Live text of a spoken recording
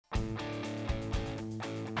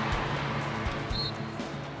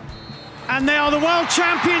And they are the world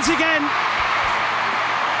champions again.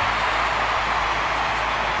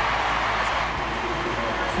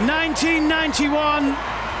 ...1991,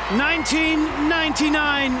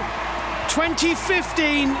 1999,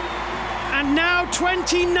 2015, and now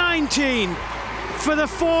 2019. For the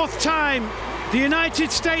fourth time, the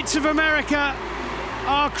United States of America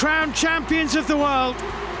are crowned champions of the world.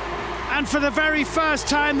 And for the very first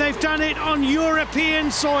time, they've done it on European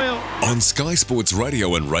soil. On Sky Sports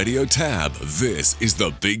Radio and Radio Tab, this is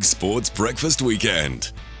the Big Sports Breakfast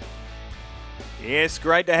Weekend. Yes,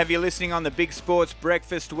 great to have you listening on the Big Sports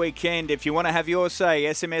Breakfast Weekend. If you want to have your say,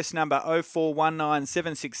 SMS number 0419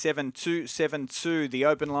 767 272, the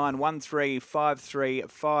open line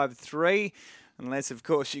 135353. Unless, of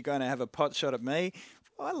course, you're going to have a pot shot at me.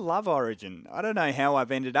 I love Origin. I don't know how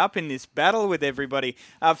I've ended up in this battle with everybody.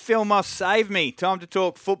 Phil Moss saved me. Time to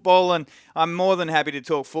talk football, and I'm more than happy to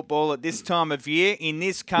talk football at this time of year in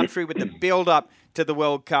this country with the build-up to the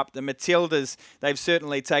World Cup. The Matildas, they've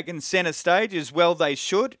certainly taken centre stage, as well they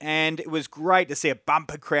should, and it was great to see a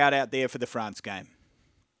bumper crowd out there for the France game.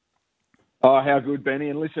 Oh, how good, Benny.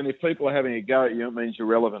 And listen, if people are having a go at you, it means you're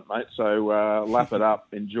relevant, mate. So lap it up,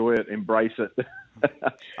 enjoy it, embrace it.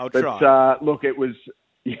 I'll try. But look, it was...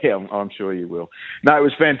 Yeah, I'm sure you will. No, it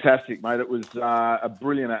was fantastic, mate. It was a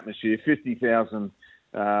brilliant atmosphere. 50,000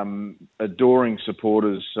 adoring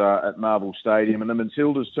supporters at Marvel Stadium. And the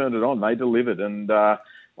Matildas turned it on. They delivered. And I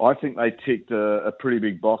think they ticked a pretty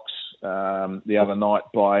big box the other night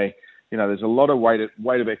by, there's a lot of weight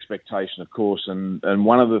of expectation, of course. And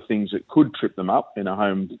one of the things that could trip them up in a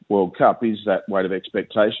home World Cup is that weight of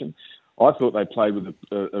expectation. I thought they played with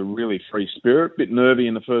a really free spirit, a bit nervy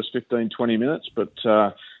in the first 15, 20 minutes, but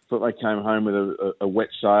thought they came home with a wet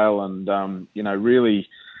sail and, really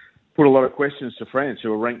put a lot of questions to France,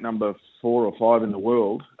 who are ranked number 4 or 5 in the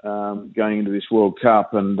world going into this World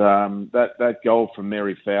Cup. And that goal from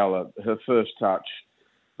Mary Fowler, her first touch,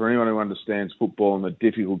 for anyone who understands football and the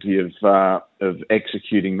difficulty of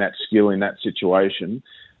executing that skill in that situation,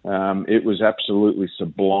 it was absolutely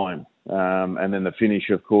sublime. And then the finish,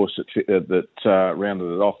 of course, that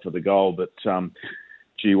rounded it off for the goal. But,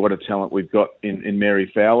 gee, what a talent we've got in Mary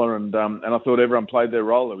Fowler. And I thought everyone played their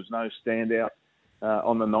role. There was no standout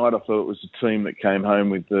on the night. I thought it was the team that came home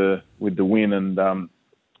with the win. And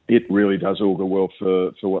it really does augur well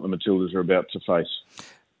for what the Matildas are about to face.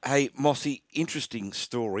 Hey, Mossy, interesting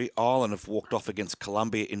story. Ireland have walked off against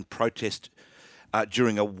Colombia in protest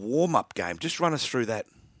during a warm-up game. Just run us through that.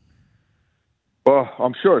 Well,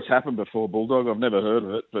 I'm sure it's happened before, Bulldog. I've never heard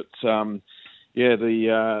of it. But, the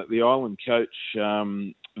Ireland coach,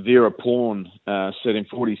 Vera Pawn, said in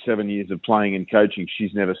 47 years of playing and coaching,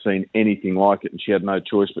 she's never seen anything like it, and she had no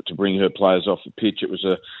choice but to bring her players off the pitch. It was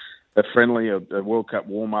a friendly, a World Cup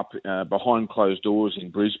warm-up behind closed doors in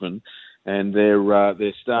Brisbane, and their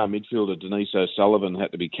star midfielder, Denise O'Sullivan,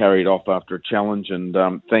 had to be carried off after a challenge, and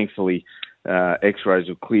thankfully... X-rays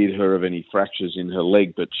have cleared her of any fractures in her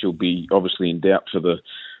leg, but she'll be obviously in doubt for the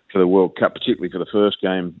World Cup, particularly for the first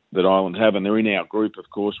game that Ireland have. And they're in our group, of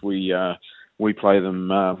course. We play them.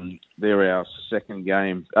 They're our second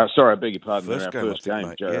game. I beg your pardon. They're our first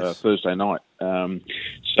game, yes. Thursday night. It'll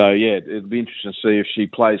be interesting to see if she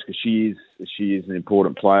plays, because she is an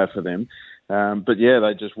important player for them.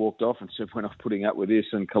 They just walked off and said we're not putting up with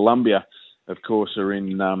this. And Colombia, of course, they're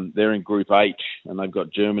in Group H, and they've got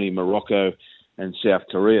Germany, Morocco, and South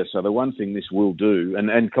Korea. So the one thing this will do,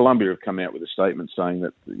 and Colombia have come out with a statement saying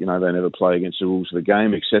that they never play against the rules of the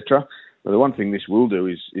game, etc. But the one thing this will do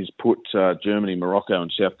is put Germany, Morocco,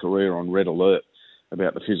 and South Korea on red alert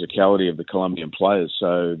about the physicality of the Colombian players.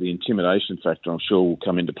 So the intimidation factor, I'm sure, will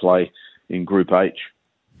come into play in Group H.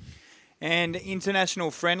 And international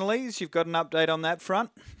friendlies, you've got an update on that front?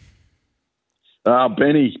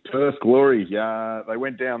 Benny, Perth Glory. They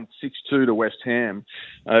went down 6-2 to West Ham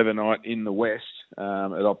overnight in the West at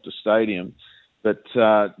Optus Stadium. But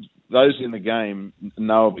those in the game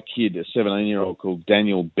know of a kid, a 17-year-old called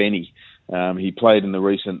Daniel Benny. He played in the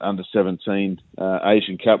recent Under-17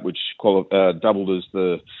 Asian Cup, which doubled as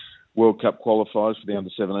the World Cup qualifiers for the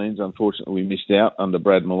Under-17s. Unfortunately, we missed out under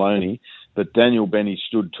Brad Maloney. But Daniel Benny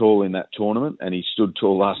stood tall in that tournament, and he stood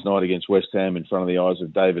tall last night against West Ham in front of the eyes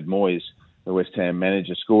of David Moyes, the West Ham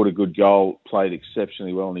manager. Scored a good goal, played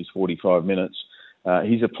exceptionally well in his 45 minutes.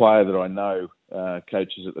 He's a player that I know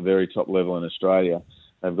coaches at the very top level in Australia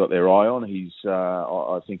have got their eye on.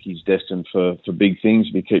 I think he's destined for big things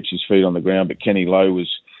if he keeps his feet on the ground. But Kenny Lowe was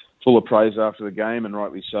full of praise after the game, and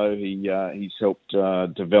rightly so. He's helped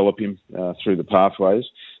develop him through the pathways.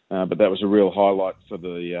 But that was a real highlight for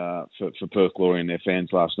Perth Glory and their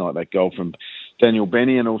fans last night. That goal from Daniel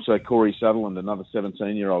Benny and also Corey Sutherland, another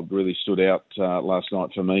 17-year-old, really stood out last night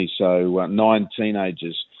for me. So 9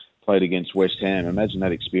 teenagers played against West Ham. Imagine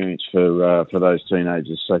that experience for those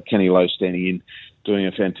teenagers. So Kenny Lowe standing in, doing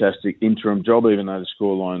a fantastic interim job, even though the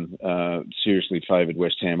scoreline seriously favoured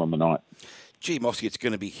West Ham on the night. Gee, Mossy, it's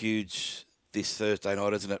going to be huge this Thursday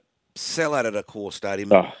night, isn't it? Sell out at a core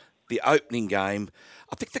stadium. Oh. The opening game,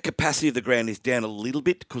 I think the capacity of the ground is down a little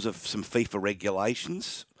bit because of some FIFA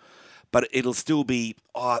regulations, but it'll still be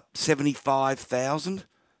 75,000. So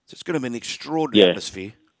it's going to be an extraordinary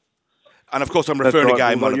atmosphere. And, of course, I'm referring to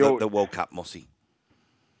game one of the World Cup, Mossy.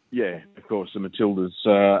 Yeah, of course, the Matildas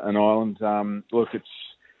and Ireland. Look, it's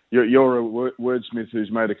you're a wordsmith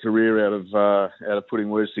who's made a career out of putting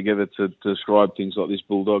words together to describe things like this,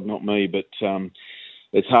 Bulldog, not me, but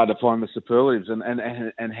it's hard to find the superlatives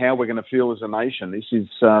and how we're going to feel as a nation. This is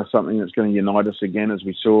something that's going to unite us again, as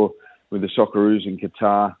we saw with the Socceroos in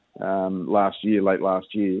Qatar late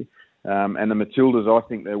last year. And the Matildas, I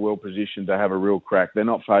think they're well positioned to have a real crack. They're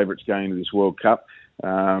not favourites going into this World Cup.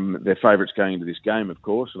 They're favourites going into this game, of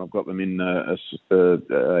course, and I've got them in a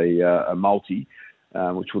multi,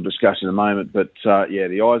 which we'll discuss in a moment. But,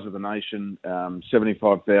 the eyes of the nation,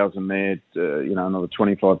 75,000 there, another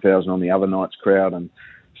 25,000 on the other night's crowd. And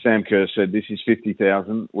Sam Kerr said, this is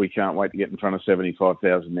 50,000. We can't wait to get in front of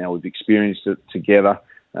 75,000 now. We've experienced it together.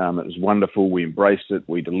 It was wonderful. We embraced it.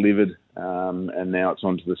 We delivered. And now it's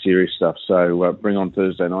on to the serious stuff. So bring on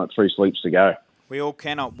Thursday night. 3 sleeps to go. We all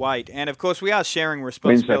cannot wait. And, of course, we are sharing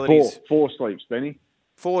responsibilities. Wednesday, 4 sleeps, Benny.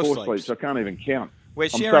 Four sleeps. I can't even count. We're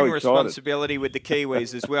sharing responsibility with the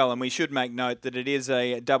Kiwis as well, and we should make note that it is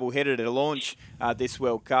a double-header to launch this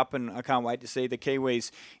World Cup, and I can't wait to see the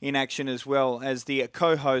Kiwis in action as well as the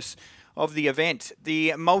co-hosts of the event.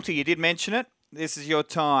 The multi, you did mention it. This is your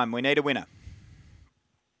time. We need a winner.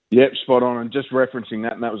 Yep, spot on. And just referencing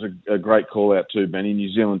that, and that was a great call-out too, Benny.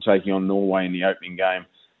 New Zealand taking on Norway in the opening game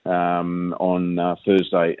on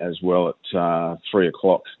Thursday as well at 3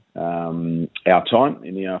 o'clock. Our time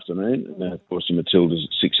in the afternoon, and of course the Matildas at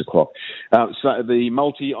 6 o'clock. So the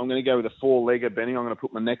multi, I'm going to go with a 4-legger, Benny. I'm going to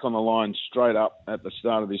put my neck on the line straight up at the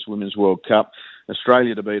start of this Women's World Cup.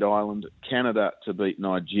 Australia to beat Ireland, Canada to beat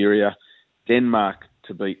Nigeria, Denmark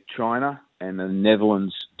to beat China, and the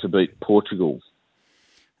Netherlands to beat Portugal.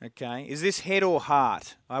 Okay. Is this head or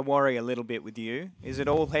heart? I worry a little bit with you. Is it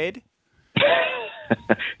all head?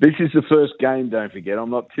 This is the first game, don't forget. I'm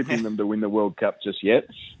not tipping them to win the World Cup just yet.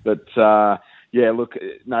 But, look,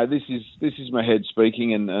 no, this is my head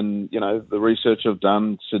speaking. And the research I've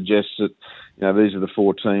done suggests that, these are the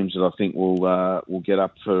 4 teams that I think will get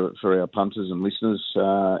up for our punters and listeners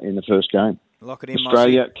in the first game. Lock it in,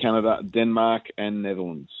 Australia, Mossy. Canada, Denmark and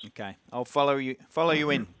Netherlands. Okay. I'll follow you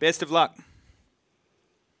in. Best of luck.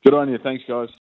 Good on you. Thanks, guys.